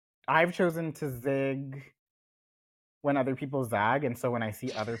I've chosen to zig when other people zag, and so when I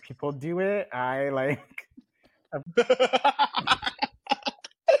see other people do it, I like.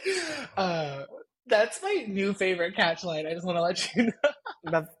 uh, that's my new favorite catchline. I just want to let you know.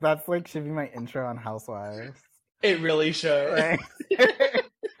 That's like should be my intro on Housewives. It really should. Right.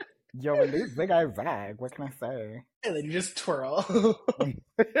 Yo, when they zig, I zag. What can I say? And then you just twirl.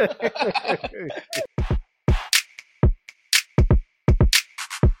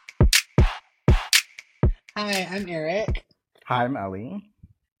 Hi, I'm Eric, Hi, I'm Ellie.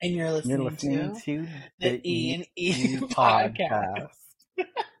 and you're You're listening listening to to the the E and E podcast. podcast.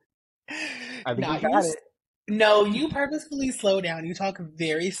 I think we Not got it. No, you purposefully slow down. You talk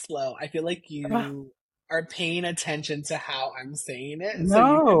very slow. I feel like you are paying attention to how I'm saying it, so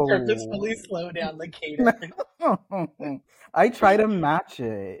you can No. purposefully slow down the cadence. I try to match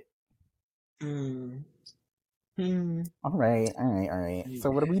it. Mm. Hmm. All right, all right, all right. So,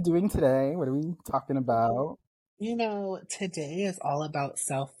 what are we doing today? What are we talking about? Today is all about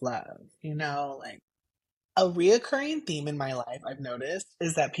self-love. Like a reoccurring theme in my life I've noticed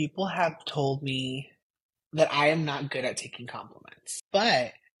is that people have told me that I am not good at taking compliments.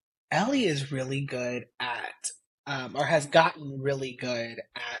 But Ellie is really good at, or has gotten really good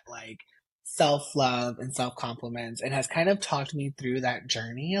at like self love and self compliments and has kind of talked me through that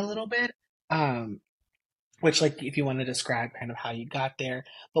journey a little bit. Um, which, like, if you want to describe kind of how you got there.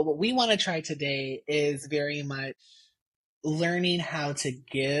 But what we want to try today is very much learning how to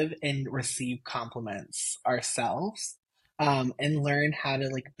give and receive compliments ourselves, and learn how to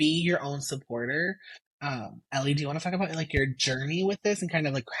like be your own supporter. Ellie, do you want to talk about like your journey with this and kind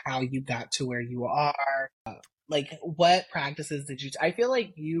of like how you got to where you are? Like what practices did you? I feel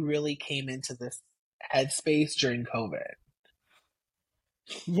like you really came into this headspace during COVID.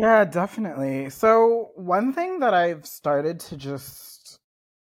 Yeah, definitely. So, one thing that I've started to just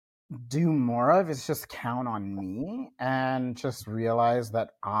do more of is just count on me and just realize that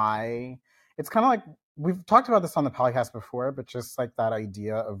it's kind of like we've talked about this on the podcast before, but just like that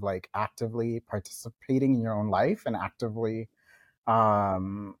idea of like actively participating in your own life and actively,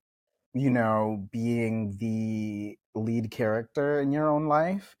 um, being the lead character in your own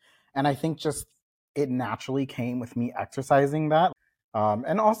life. And I think just it naturally came with me exercising that.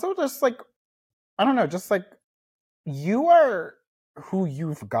 And also just like, I don't know, just like you are who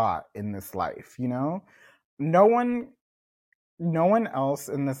you've got in this life, no one no one else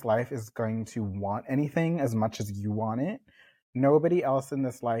in this life is going to want anything as much as you want it. Nobody else in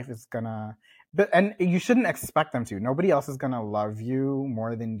this life is gonna, and you shouldn't expect them to. Nobody else is gonna love you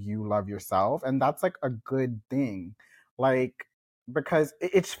more than you love yourself, and that's like a good thing. Like, because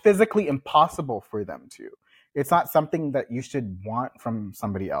it's physically impossible for them to. It's not something that you should want from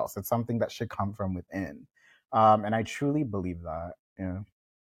somebody else. It's something that should come from within. And I truly believe that. Yeah.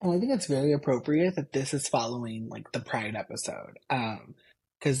 Well, I think it's very appropriate that this is following like the Pride episode.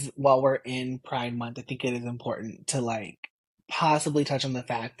 Because while we're in Pride Month, I think it is important to like possibly touch on the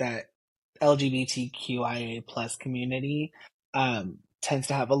fact that LGBTQIA plus community tends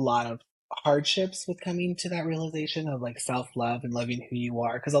to have a lot of hardships with coming to that realization of like self love and loving who you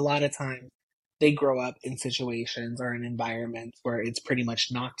are. Because a lot of times they grow up in situations or in environments where it's pretty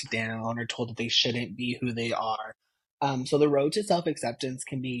much knocked down or told that they shouldn't be who they are. So the road to self acceptance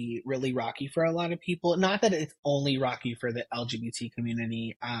can be really rocky for a lot of people. Not that it's only rocky for the LGBT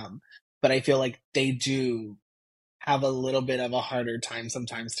community, but I feel like they do have a little bit of a harder time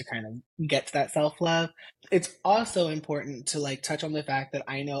sometimes to kind of get to that self love. It's also important to like touch on the fact that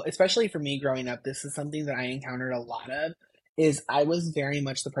I know, especially for me growing up, this is something that I encountered a lot of. Is I was very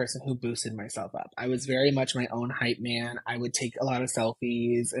much the person who boosted myself up. I was very much my own hype man. I would take a lot of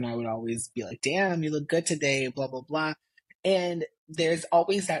selfies and I would always be like, damn, you look good today, blah, blah, blah. And there's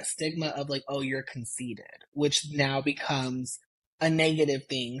always that stigma of like, oh, you're conceited, which now becomes a negative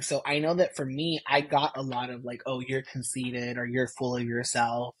thing. So I know that for me, I got a lot of like, oh, you're conceited or you're full of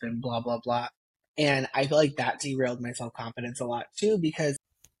yourself and blah, blah, blah. And I feel like that derailed my self confidence a lot too, because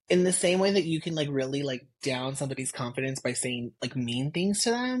in the same way that you can like really like down somebody's confidence by saying like mean things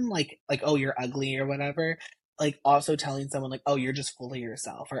to them, like oh, you're ugly or whatever, like also telling someone like, oh, you're just full of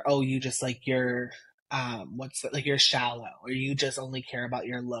yourself, or oh, you just like you're like you're shallow, or you just only care about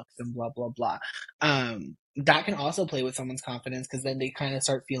your looks and blah blah blah. That can also play with someone's confidence because then they kind of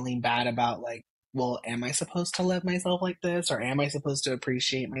start feeling bad about like, well, am I supposed to love myself like this, or am I supposed to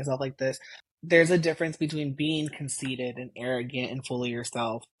appreciate myself like this? There's a difference between being conceited and arrogant and full of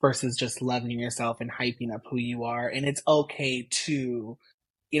yourself versus just loving yourself and hyping up who you are. And it's okay to,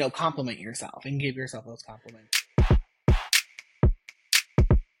 compliment yourself and give yourself those compliments.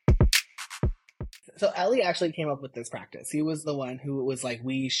 So Ellie actually came up with this practice. He was the one who was like,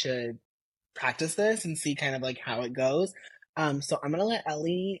 we should practice this and see kind of like how it goes. So I'm gonna let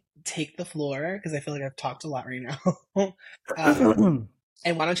Ellie take the floor because I feel like I've talked a lot right now. um,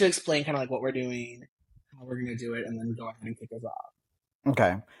 and why don't you explain kind of like what we're doing, how we're gonna do it, and then go ahead and kick us off.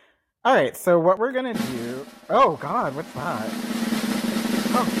 Okay. All right. So what we're gonna do? Oh God, what's that?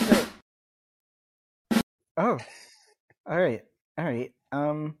 Oh shit. Oh. All right. All right.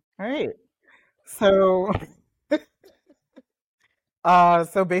 All right. So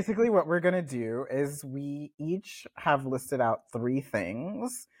so basically what we're going to do is we each have listed out three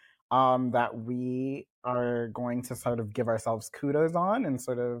things that we are going to sort of give ourselves kudos on and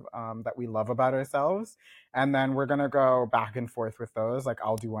sort of that we love about ourselves. And then we're going to go back and forth with those. Like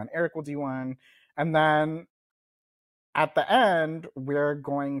I'll do one, Eric will do one. And then at the end, we're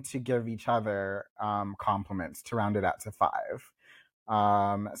going to give each other compliments to round it out to five.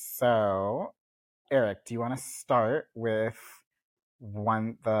 So, Eric, do you want to start with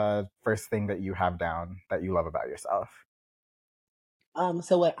the first thing that you have down that you love about yourself?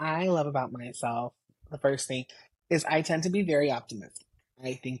 So what I love about myself, the first thing, is I tend to be very optimistic.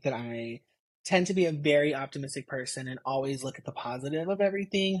 I think that I tend to be a very optimistic person and always look at the positive of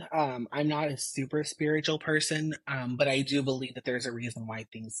everything. I'm not a super spiritual person, but I do believe that there's a reason why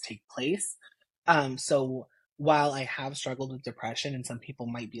things take place. So while I have struggled with depression, and some people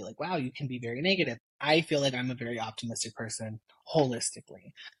might be like, wow, you can be very negative, I feel like I'm a very optimistic person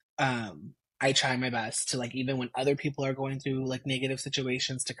holistically. I try my best to like even when other people are going through like negative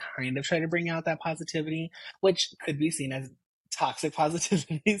situations to kind of try to bring out that positivity, which could be seen as toxic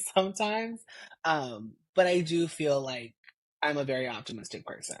positivity sometimes. But I do feel like I'm a very optimistic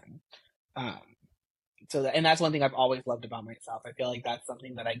person. Um, and that's one thing I've always loved about myself. I feel like that's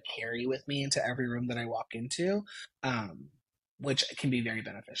something that I carry with me into every room that I walk into, um, which can be very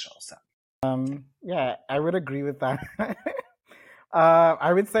beneficial. So Yeah, I would agree with that.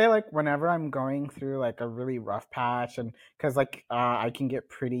 I would say like whenever I'm going through like a really rough patch, and because like I can get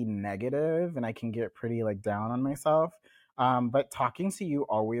pretty negative and I can get pretty like down on myself. But talking to you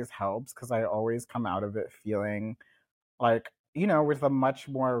always helps because I always come out of it feeling like with a much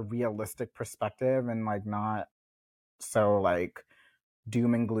more realistic perspective and like not so like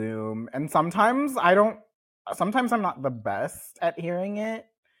doom and gloom. And sometimes I'm not the best at hearing it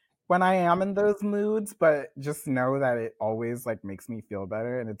when I am in those moods, but just know that it always like makes me feel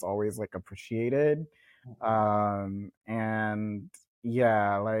better and it's always like appreciated. And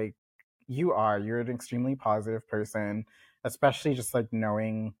yeah, like you're an extremely positive person, especially just like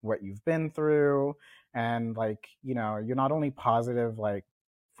knowing what you've been through. And like you're not only positive like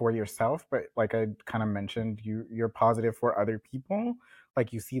for yourself, but like I kind of mentioned, you're positive for other people.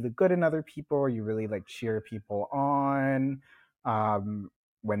 Like you see the good in other people, you really like cheer people on um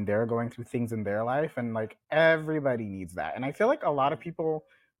when they're going through things in their life, and like everybody needs that. And I feel like a lot of people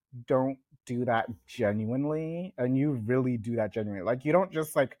don't do that genuinely, and you really do that genuinely. Like you don't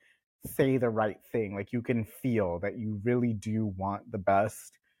just like say the right thing. Like you can feel that you really do want the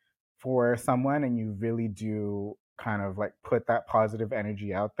best for someone, and you really do kind of like put that positive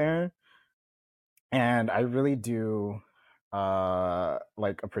energy out there. And I really do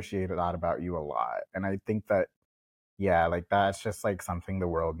like appreciate that about you a lot. And I think that yeah, like that's just like something the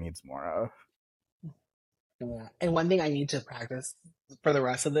world needs more of. yeah. And one thing I need to practice for the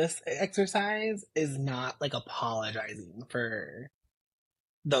rest of this exercise is not like apologizing for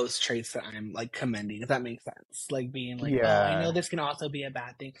those traits that I'm like commending, if that makes sense. Like being like, oh, I know Yeah. this can also be a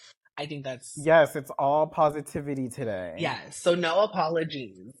bad thing. I think that's, Yes, it's all positivity today. yes. So no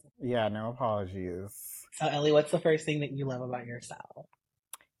apologies. Yeah, no apologies. So Ellie, what's the first thing that you love about yourself?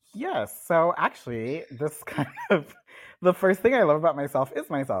 Yes, so actually, this kind of the first thing I love about myself is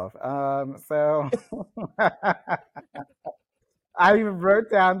myself. So I wrote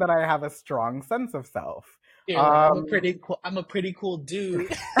down that I have a strong sense of self. You're like, Um, I'm a pretty cool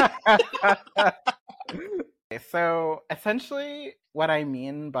dude. so essentially, what I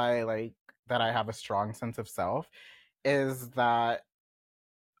mean by like that I have a strong sense of self is that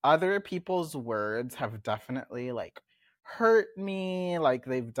other people's words have definitely like hurt me, like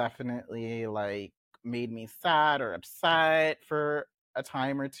they've definitely like made me sad or upset for a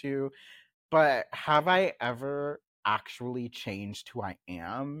time or two, but have I ever actually changed who I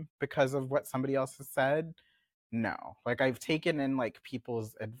am because of what somebody else has said? No. Like I've taken in like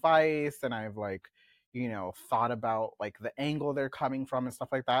people's advice, and I've like thought about like the angle they're coming from and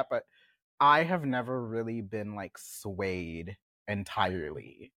stuff like that, but I have never really been like swayed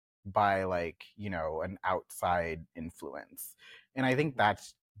entirely by like, an outside influence. And I think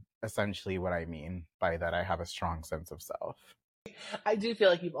that's essentially what I mean by that I have a strong sense of self. I do feel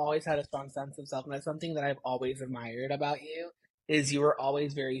like you've always had a strong sense of self, and that's something that I've always admired about you. Is you were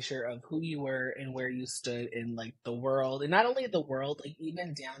always very sure of who you were and where you stood in like the world, and not only the world, like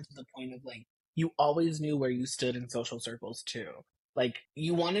even down to the point of like you always knew where you stood in social circles too. Like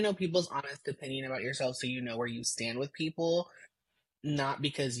you want to know people's honest opinion about yourself, so you know where you stand with people, not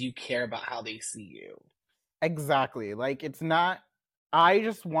because you care about how they see you. Exactly. Like it's not I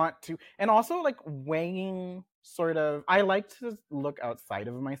just want to, and also like weighing sort of, I like to look outside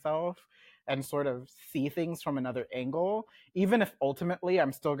of myself and sort of see things from another angle, even if ultimately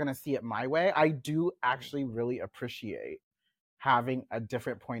I'm still going to see it my way. I do actually really appreciate having a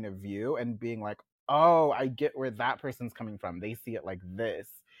different point of view and being like, "Oh, I get where that person's coming from. They see it like this."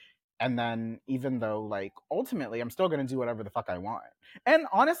 And then even though like ultimately I'm still going to do whatever the fuck I want. And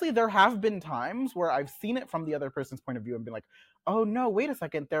honestly, there have been times where I've seen it from the other person's point of view and been like, oh no, wait a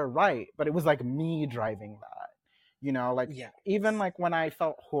second, they're right, but it was like me driving that, like Yeah. even like when I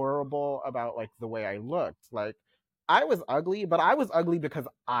felt horrible about like the way I looked, like I was ugly, but I was ugly because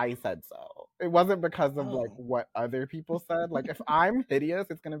I said so. It wasn't because of like Oh. what other people said. Like if I'm hideous,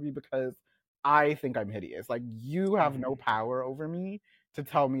 it's going to be because I think I'm hideous. Like you have no Mhm. power over me to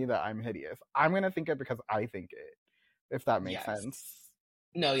tell me that I'm hideous. I'm gonna think it because I think it, if that makes Yes. sense.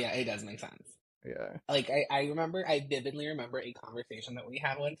 No, yeah, it does make sense. Yeah. Like I vividly remember a conversation that we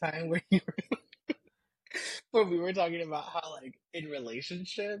had one time where you were, where we were talking about how like in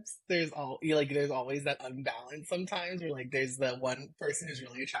relationships there's always that unbalance sometimes where like there's the one person who's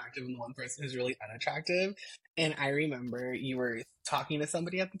really attractive and the one person who's really unattractive. And I remember you were talking to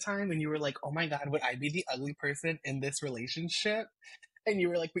somebody at the time and you were like, oh my God, would I be the ugly person in this relationship? And you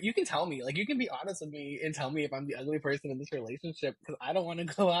were like, but you can tell me, like, you can be honest with me and tell me if I'm the ugly person in this relationship because I don't want to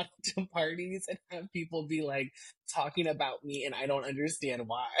go out to parties and have people be like talking about me and I don't understand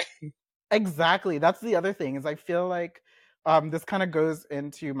why. Exactly. That's the other thing is I feel like this kind of goes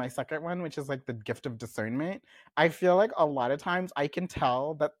into my second one, which is like the gift of discernment. I feel like a lot of times I can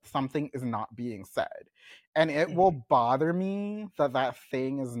tell that something is not being said. And it will Mhm. bother me that that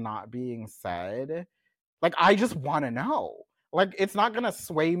thing is not being said. Like I just want to know. Like it's not going to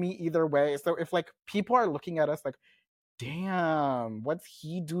sway me either way. So if like people are looking at us like, damn, what's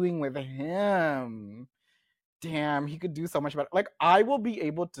he doing with him? Damn, he could do so much better. Like, I will be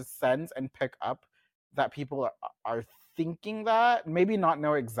able to sense and pick up that people are thinking that, maybe not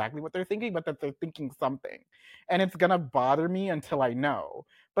know exactly what they're thinking, but that they're thinking something. And it's gonna bother me until I know.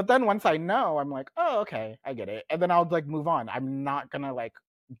 But then once I know, I'm like, oh, okay, I get it. And then I'll like move on. I'm not gonna like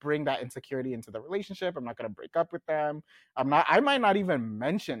bring that insecurity into the relationship. I'm not gonna break up with them. I might not even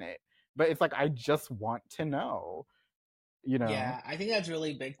mention it, but it's like I just want to know, you know? Yeah, I think that's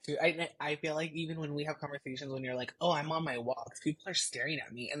really big too. I feel like even when we have conversations when you're like, "Oh, I'm on my walks," people are staring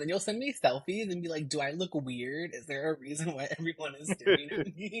at me, and then you'll send me selfies and be like, "Do I look weird? Is there a reason why everyone is staring at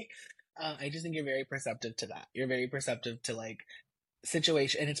me?" I just think you're very perceptive to that. You're very perceptive to like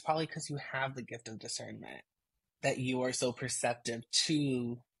situation, and it's probably because you have the gift of discernment that you are so perceptive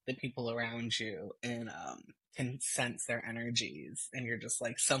to the people around you and can sense their energies, and you're just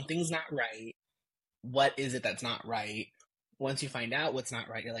like, something's not right. What is it that's not right? Once you find out what's not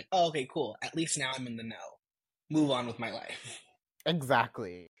right, you're like, oh, okay, cool. At least now I'm in the know. Move on with my life.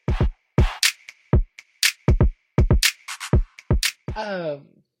 Exactly. Um,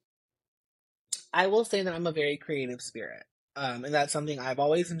 I will say that I'm a very creative spirit. And that's something I've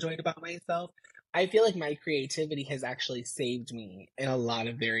always enjoyed about myself. I feel like my creativity has actually saved me in a lot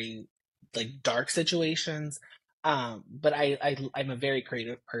of very like dark situations. But I'm a very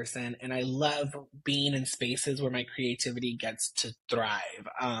creative person and I love being in spaces where my creativity gets to thrive.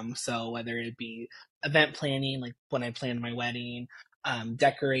 So whether it be event planning, like when I planned my wedding,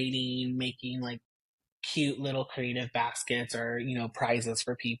 decorating, making like cute little creative baskets or prizes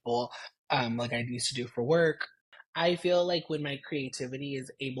for people, like I used to do for work. I feel like when my creativity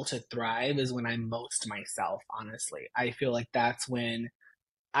is able to thrive is when I'm most myself. Honestly, I feel like that's when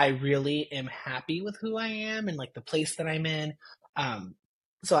I really am happy with who I am and like the place that I'm in. um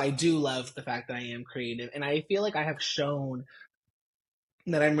so I do love the fact that I am creative, and I feel like I have shown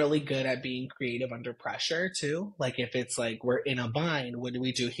that I'm really good at being creative under pressure too. Like if it's like we're in a bind, what do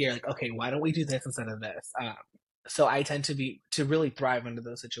we do here? Like, okay, why don't we do this instead of this? So I tend to really thrive under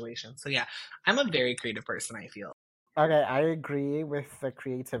those situations. So yeah, I'm a very creative person, I feel. Okay, I agree with the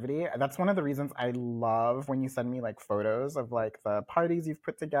creativity. That's one of the reasons I love when you send me like photos of like the parties you've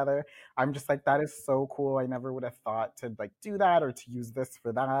put together. I'm just like, that is so cool. I never would have thought to like do that or to use this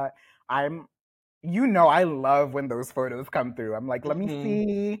for that. I'm you know, I love when those photos come through. I'm like, Hmm. let me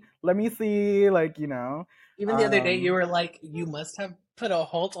see, Even the other day, you um, were like, "You must have put a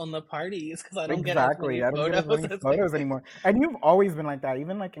halt on the parties because I don't get as many exactly. I don't get as photos many as I photos did." anymore. And you've always been like that,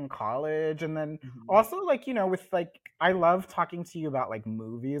 even like in college. And then Hmm. also, like, you know, with like, I love talking to you about like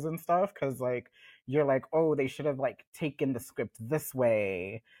movies and stuff because like, you're like, oh, they should have like taken the script this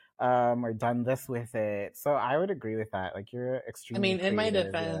way, or done this with it. So I would agree with that. Like, you're I extremely mean, in my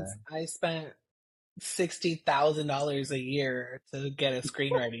creative. Yeah. defense, I spent $60,000 a year to get a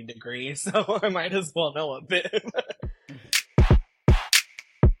screenwriting degree, so I might as well know a bit.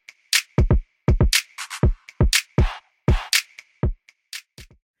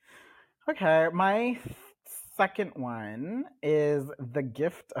 Okay, my second one is the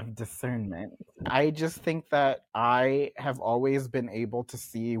gift of discernment. I just think that I have always been able to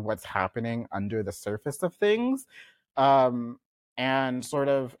see what's happening under the surface of things. Um, and sort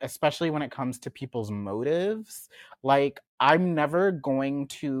of, especially when it comes to people's motives, like, I'm never going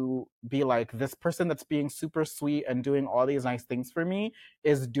to be like, this person that's being super sweet and doing all these nice things for me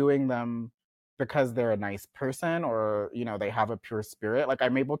is doing them because they're a nice person or you know they have a pure spirit. Like,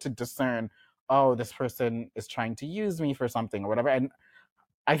 I'm able to discern, oh, this person is trying to use me for something or whatever. And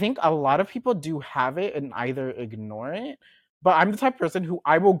I think a lot of people do have it and either ignore it, but I'm the type of person who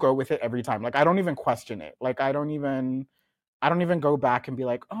I will go with it every time. Like, I don't even question it. Like, I don't even go back and be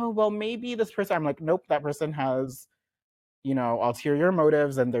like, oh, well, maybe this person. I'm like, nope, that person has, you know, ulterior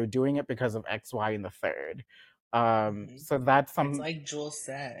motives and they're doing it because of X, Y, and the third. Mhm. So that's It's some. like Jules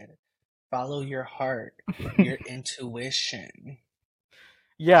said, follow your heart, your intuition.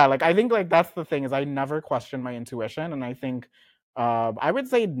 Yeah, like, I think like that's the thing is I never question my intuition, and I think I would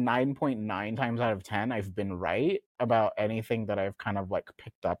say 9.9 times out of 10 I've been right about anything that I've kind of like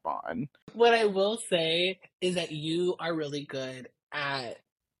picked up on. What I will say is that you are really good at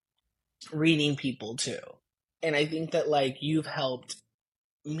reading people too. And I think that like you've helped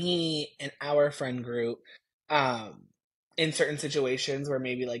me and our friend group um in certain situations where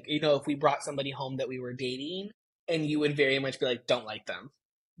maybe like if we brought somebody home that we were dating and you would very much be like don't like them,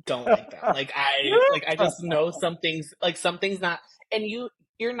 don't like them, like I just know something's not. And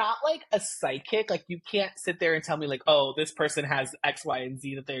you're not like a psychic, like you can't sit there and tell me like, oh, this person has X, Y, and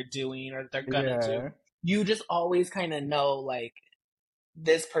Z that they're doing or that they're gonna do. Yeah. You just always kind of know like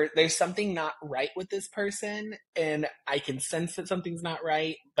there's something not right with this person and I can sense that something's not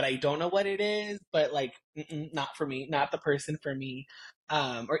right, but I don't know what it is. But like, not for me, not the person for me.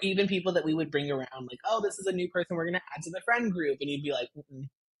 Or even people that we would bring around like, oh, this is a new person we're gonna add to the friend group, and you'd be like,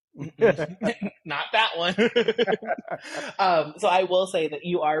 not that one. So I will say that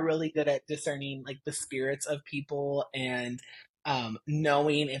you are really good at discerning like the spirits of people and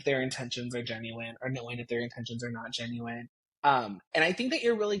knowing if their intentions are genuine or knowing if their intentions are not genuine. And I think that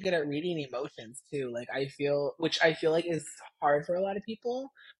you're really good at reading emotions too. Like which I feel like is hard for a lot of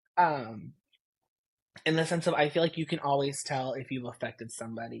people. Um, in the sense of, I feel like you can always tell if you've affected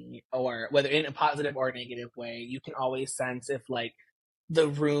somebody, or whether in a positive or negative way. You can always sense if like the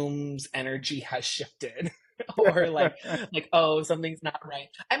room's energy has shifted, or like oh something's not right.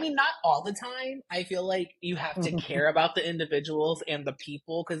 I mean, not all the time. I feel like you have to care about the individuals and the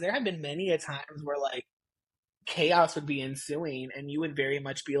people, because there have been many a times where like chaos would be ensuing and you would very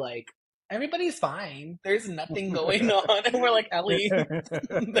much be like, everybody's fine, there's nothing going on. And we're like, Ellie,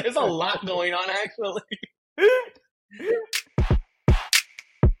 there's a lot going on actually.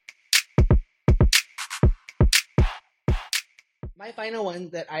 My final one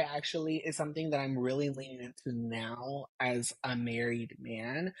that I actually is something that I'm really leaning into now as a married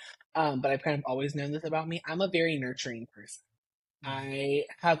man. But I've kind of always known this about me. I'm a very nurturing person. I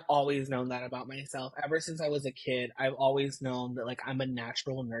have always known that about myself. Ever since I was a kid, I've always known that like I'm a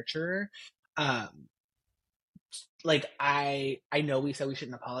natural nurturer. Um, like I know we said we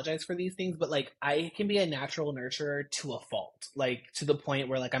shouldn't apologize for these things, but like I can be a natural nurturer to a fault. Like to the point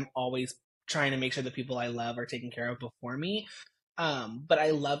where like I'm always trying to make sure the people I love are taken care of before me. But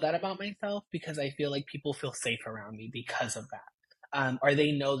I love that about myself because I feel like people feel safe around me because of that. Or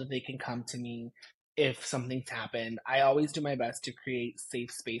they know that they can come to me if something's happened. I always do my best to create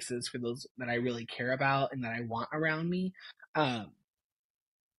safe spaces for those that I really care about and that I want around me. Um,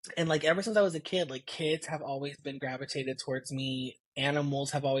 and like ever since I was a kid, like kids have always been gravitated towards me.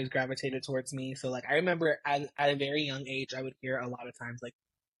 Animals have always gravitated towards me. So like I remember at a very young age, I would hear a lot of times like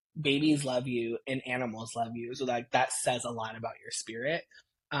babies love you and animals love you. So like that says a lot about your spirit.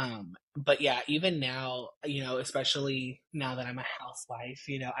 But yeah, even now, especially now that I'm a housewife,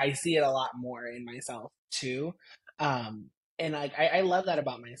 I see it a lot more in myself too. Um, And like I love that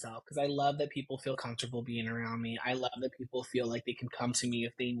about myself because I love that people feel comfortable being around me. I love that people feel like they can come to me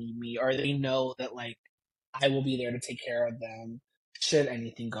if they need me, or they know that like I will be there to take care of them should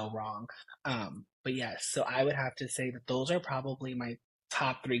anything go wrong. But yes, so I would have to say that those are probably my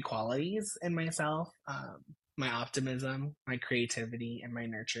top three qualities in myself. My optimism, my creativity, and my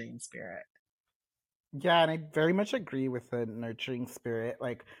nurturing spirit. Yeah, and I very much agree with the nurturing spirit.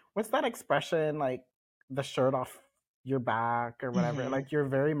 Like, what's that expression? Like, the shirt off your back or whatever. Mm-hmm. Like, you're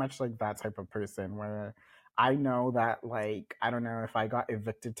very much like that type of person where I know that, like, I don't know, if I got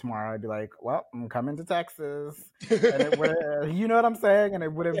evicted tomorrow, I'd be like, well, I'm coming to Texas. And it would, you know what I'm saying? And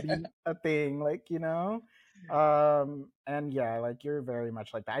it wouldn't Yeah. be a thing, like, and yeah, like you're very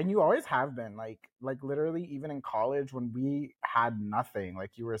much like that. And you always have been like literally even in college when we had nothing,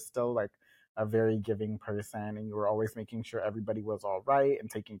 like you were still like a very giving person and you were always making sure everybody was all right and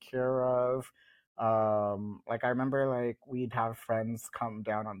taken care of. Like I remember like we'd have friends come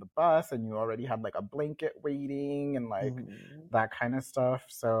down on the bus and you already had like a blanket waiting and like Mm-hmm. that kind of stuff.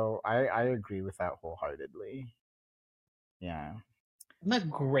 So I agree with that wholeheartedly. Yeah.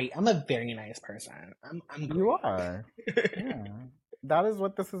 I'm a very nice person. I'm You great. are. Yeah. That is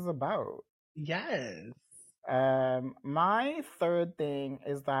what this is about. Yes. My third thing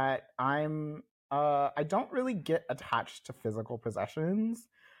is that I don't really get attached to physical possessions.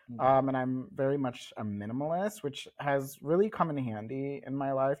 And I'm very much a minimalist, which has really come in handy in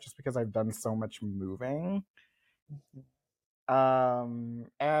my life just because I've done so much moving. Mm-hmm.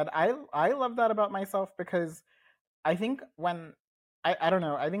 And I love that about myself because I think when I don't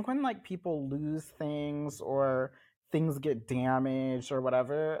know, I think when like people lose things or things get damaged or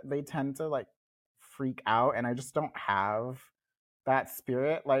whatever, they tend to like freak out and I just don't have that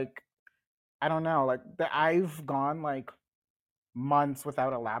spirit. Like I don't know, like I've gone like months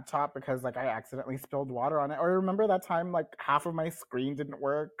without a laptop because like I accidentally spilled water on it. Or remember that time like half of my screen didn't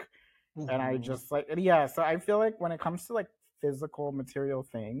work and I Mm-hmm. just like yeah, so I feel like when it comes to like physical material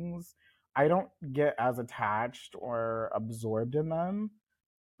things, I don't get as attached or absorbed in them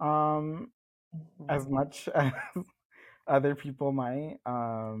um as Mm-hmm. much as other people might.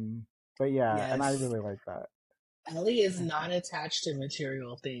 But yeah, and I Yes. really like that. Ellie is not attached to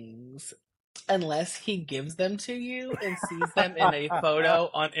material things unless he gives them to you and sees them in a photo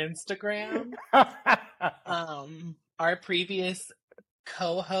on Instagram. Our previous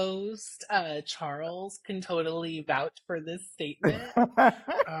co-host, Charles, can totally vouch for this statement.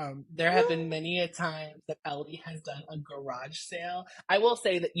 There have been many a times that Ellie has done a garage sale. I will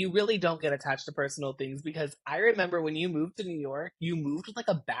say that you really don't get attached to personal things because I remember when you moved to New York, you moved with like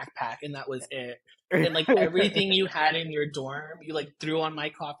a backpack and that was it. And like everything you had in your dorm, you like threw on my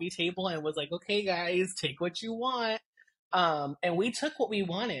coffee table and was like, okay, guys, take what you want. And we took what we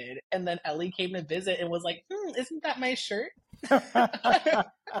wanted. And then Ellie came to visit and was like, isn't that my shirt?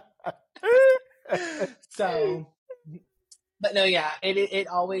 So but no, yeah, it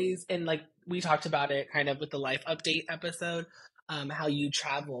always and like we talked about it kind of with the life update episode, how you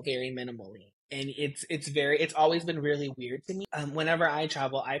travel very minimally, and it's always been really weird to me. Whenever I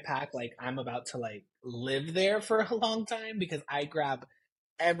travel, I pack like I'm about to like live there for a long time because I grab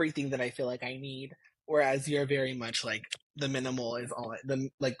everything that I feel like I need, whereas you're very much like the minimal is all the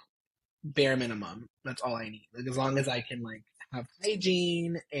like bare minimum. That's all I need. Like as long as I can like have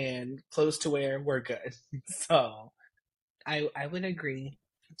hygiene and clothes to wear, we're good. So. I would agree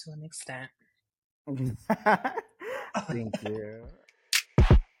to an extent. Thank you.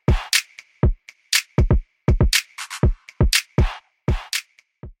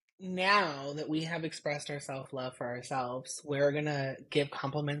 Now that we have expressed our self love for ourselves, we're gonna give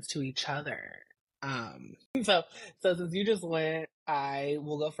compliments to each other. Um, so so since you just went, I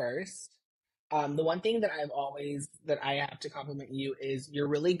will go first. The one thing that that I have to compliment you is you're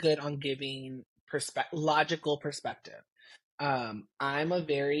really good on giving logical perspective. I'm a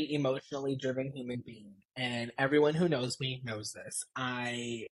very emotionally driven human being, and everyone who knows me knows this.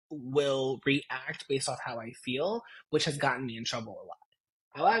 I will react based off how I feel, which has gotten me in trouble a lot.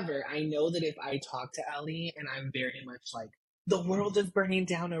 However, I know that if I talk to Ellie and I'm very much like, the world is burning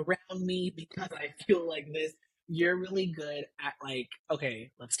down around me because I feel like this, you're really good at like,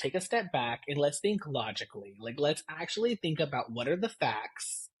 okay, let's take a step back and let's think logically. Like, let's actually think about what are the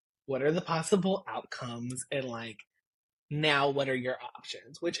facts, what are the possible outcomes, and like, now what are your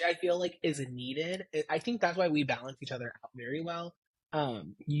options, which I feel like is needed. I think that's why we balance each other out very well.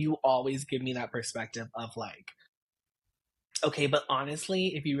 You always give me that perspective of like, okay, but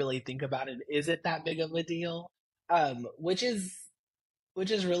honestly, if you really think about it, is it that big of a deal? Which is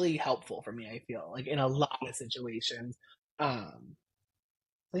really helpful for me, I feel like in a lot of situations. um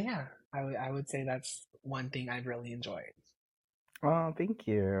so yeah, I would say that's one thing I've really enjoyed. Well, thank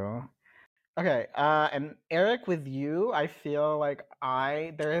you. Okay, and Eric, with you, I feel like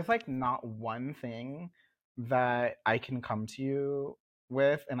there is like not one thing that I can come to you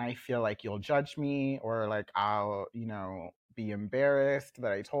with, and I feel like you'll judge me or like I'll, be embarrassed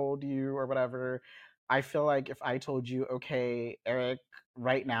that I told you or whatever. I feel like if I told you, okay, Eric,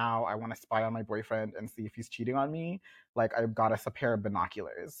 right now I want to spy on my boyfriend and see if he's cheating on me, like I've got us a pair of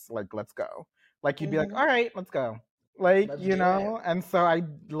binoculars, like let's go. Like you'd be like, Mm-hmm. all right, let's go. Like, Let's do it. and so I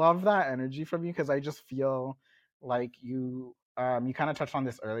love that energy from you because I just feel like you kind of touched on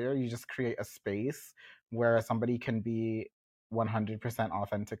this earlier. You just create a space where somebody can be 100%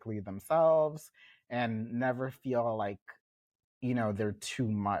 authentically themselves and never feel like, they're too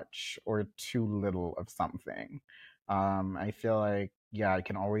much or too little of something. I feel like, yeah, I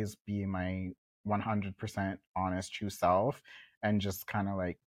can always be my 100% honest, true self and just kind of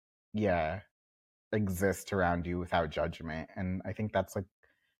like, yeah, exist around you without judgment. And I think that's like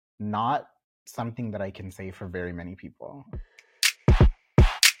not something that I can say for very many people.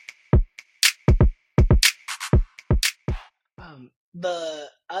 The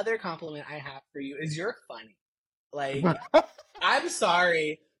other compliment I have for you is you're funny. Like, I'm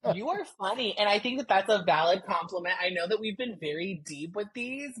sorry. You are funny. And I think that that's a valid compliment. I know that we've been very deep with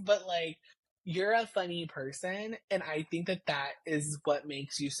these, but like, you're a funny person. And I think that that is what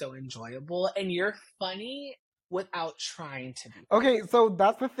makes you so enjoyable. And you're funny without trying to be funny. Okay, so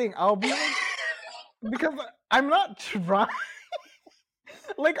that's the thing. I'll be like, because I'm not trying.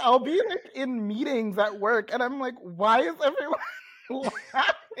 Like, I'll be like in meetings at work, and I'm like, why is everyone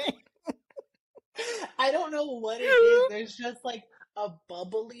laughing? I don't know what it is. There's just like a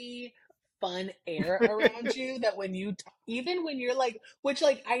bubbly, fun air around you that when you, even when you're like, which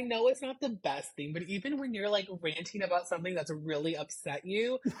like, I know it's not the best thing, but even when you're like ranting about something that's really upset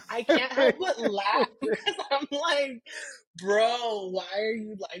you, I can't help but laugh because I'm like, bro, why are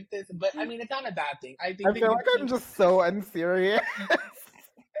you like this? But I mean, it's not a bad thing. I I think that feel like I'm just so unserious.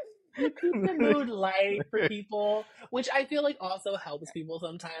 you keep the mood light for people, which I feel like also helps people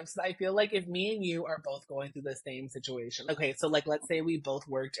sometimes. I feel like if me and you are both going through the same situation, okay, so like let's say we both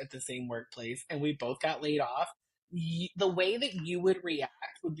worked at the same workplace and we both got laid off, the way that you would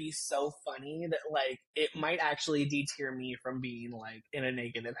react would be so funny that like it might actually deter me from being like in a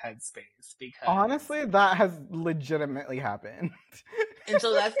negative headspace because Honestly, that has legitimately happened. and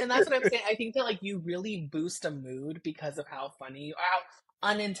that's what I'm saying. I think that like you really boost a mood because of how funny you are, how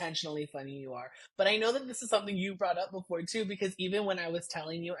unintentionally funny you are. But I know that this is something you brought up before too, because even when I was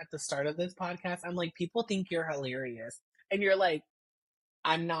telling you at the start of this podcast, I'm like, people think you're hilarious, and you're like,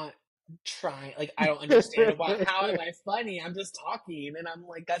 I'm not trying. Like, I don't understand why. How am I funny? I'm just talking, and I'm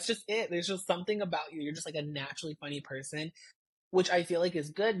like, that's just it. There's just something about you. You're just like a naturally funny person, which I feel like is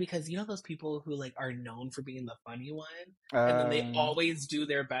good because you know those people who like are known for being the funny one, and then they um, always do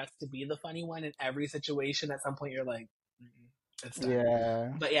their best to be the funny one in every situation. At some point, you're like, it's done. yeah.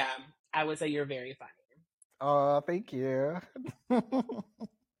 But yeah, I would say you're very funny. Oh, thank you.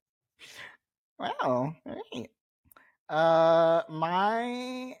 Wow. Great.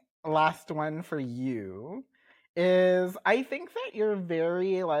 My last one for you is I think you're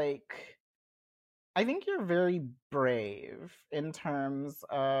very brave in terms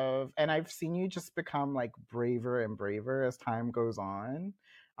of, and I've seen you just become like braver and braver as time goes on.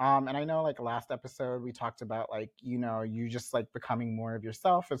 And I know like last episode we talked about like, you just like becoming more of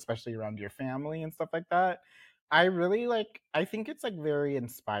yourself, especially around your family and stuff like that. I think it's like very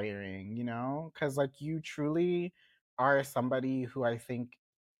inspiring, because like you truly are somebody who I think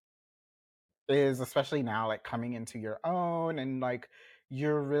is, especially now, like coming into your own, and like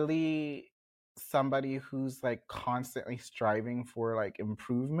you're really somebody who's like constantly striving for like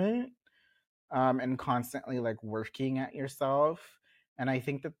improvement, and constantly like working at yourself. And I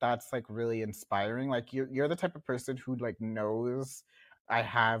think that that's like really inspiring. Like you're the type of person who like knows I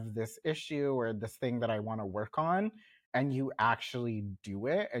have this issue or this thing that I want to work on, and you actually do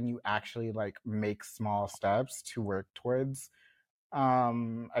it, and you actually like make small steps to work towards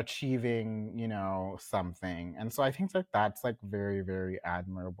achieving, something. And so I think that that's like very, very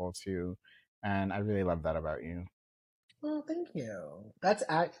admirable too, and I really love that about you. Well, thank you. That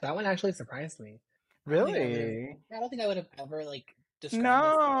one actually surprised me. I don't think I would have. Really? I don't think I would have ever like described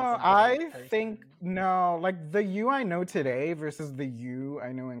myself as No, a brave I think person. no, like the you I know today versus the you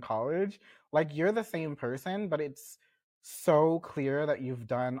I know in college, like you're the same person, but it's so clear that you've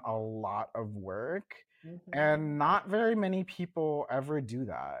done a lot of work, Hmm. and not very many people ever do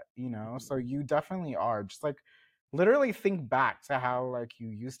that, So Hmm. you definitely are. Just like literally think back to how like you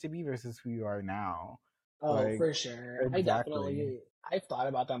used to be versus who you are now. Oh, Like for sure. I exactly. definitely I've thought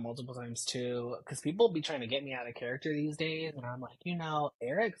about that multiple times too, because people be trying to get me out of character these days, and I'm like,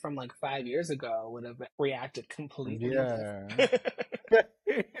 Eric from like 5 years ago would have reacted completely Yeah. different.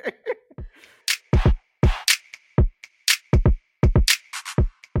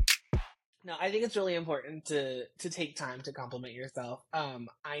 No, I think it's really important to take time to compliment yourself. I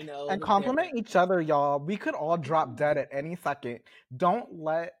know And that there. compliment each other, y'all. We could all drop dead at any second. Don't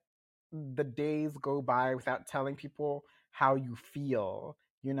let the days go by without telling people how you feel,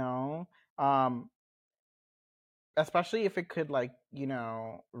 you know? Um, especially if it could, like,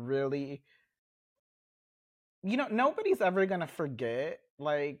 really, nobody's ever gonna forget.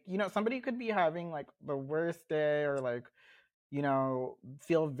 Like, somebody could be having like the worst day, or like,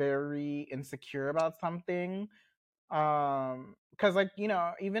 feel very insecure about something. Because, like,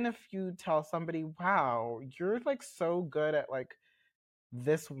 even if you tell somebody, wow, you're like so good at like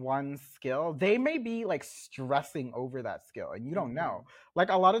this one skill, they may be like stressing over that skill and you don't know. Like,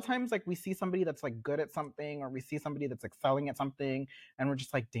 a lot of times, like, we see somebody that's like good at something, or we see somebody that's excelling at something, and we're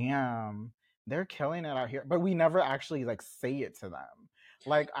just like, damn, they're killing it out here, but we never actually like say it to them.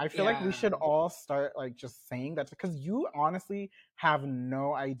 Like, I feel like we Yeah. should all start like just saying that, because you honestly have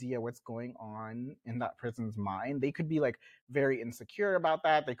no idea what's going on in that person's mind. They could be like very insecure about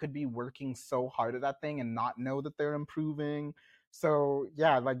that, they could be working so hard at that thing and not know that they're improving. So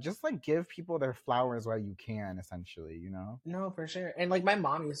yeah, like, just like give people their flowers while you can, essentially. No, for sure. And like my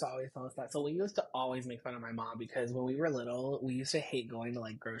mom used to always tell us that. So we used to always make fun of my mom because when we were little, we used to hate going to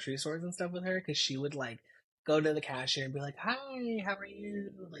like grocery stores and stuff with her because she would like go to the cashier and be like, "Hi, how are you?"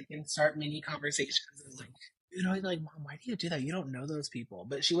 Like, and start mini conversations. And like, like, Mom, why do you do that? You don't know those people.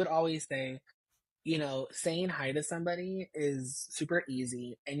 But she would always say, saying hi to somebody is super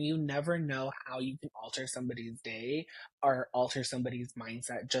easy, and you never know how you can alter somebody's day or alter somebody's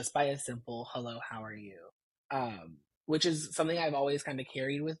mindset just by a simple hello, how are you? Which is something I've always kind of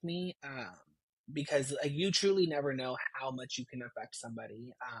carried with me. Because like, you truly never know how much you can affect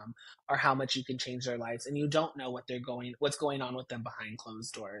somebody, or how much you can change their lives, and you don't know what's going on with them behind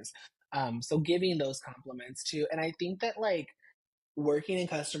closed doors. So giving those compliments too, and I think that like working in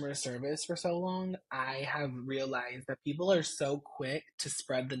customer service for so long, I have realized that people are so quick to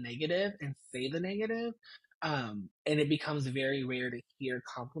spread the negative and say the negative. And it becomes very rare to hear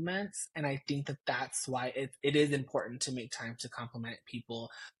compliments. And I think that that's why it is important to make time to compliment people.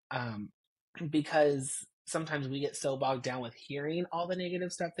 Um, because sometimes we get so bogged down with hearing all the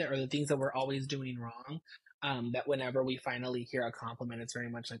negative stuff or the things that we're always doing wrong. That whenever we finally hear a compliment, it's very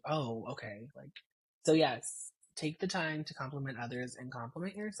much like, oh, okay. Like, so yes, take the time to compliment others and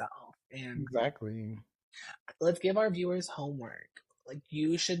compliment yourself. And Exactly. let's give our viewers homework. Like,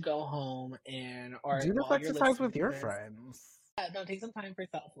 you should go home and, or Do this while you're exercise listening with to your this, friends. yeah, no, take some time for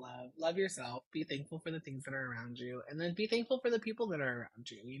self love. Love yourself. Be thankful for the things that are around you, and then be thankful for the people that are around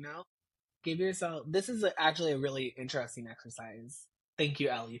you. Give yourself. This is actually a really interesting exercise. Thank you,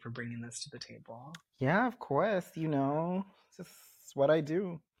 Ellie, for bringing this to the table. Yeah, of course. It's just what I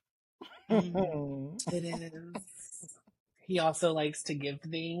do. It is. He also likes to give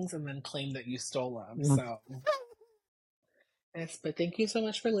things and then claim that you stole them. So, yes, but thank you so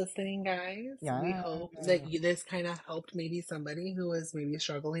much for listening, guys. We Yeah. hope that this kind of helped maybe somebody who was maybe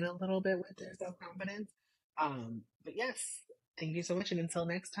struggling a little bit with their self confidence. But yes, thank you so much, and until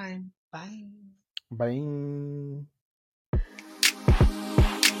next time, bye. Bye.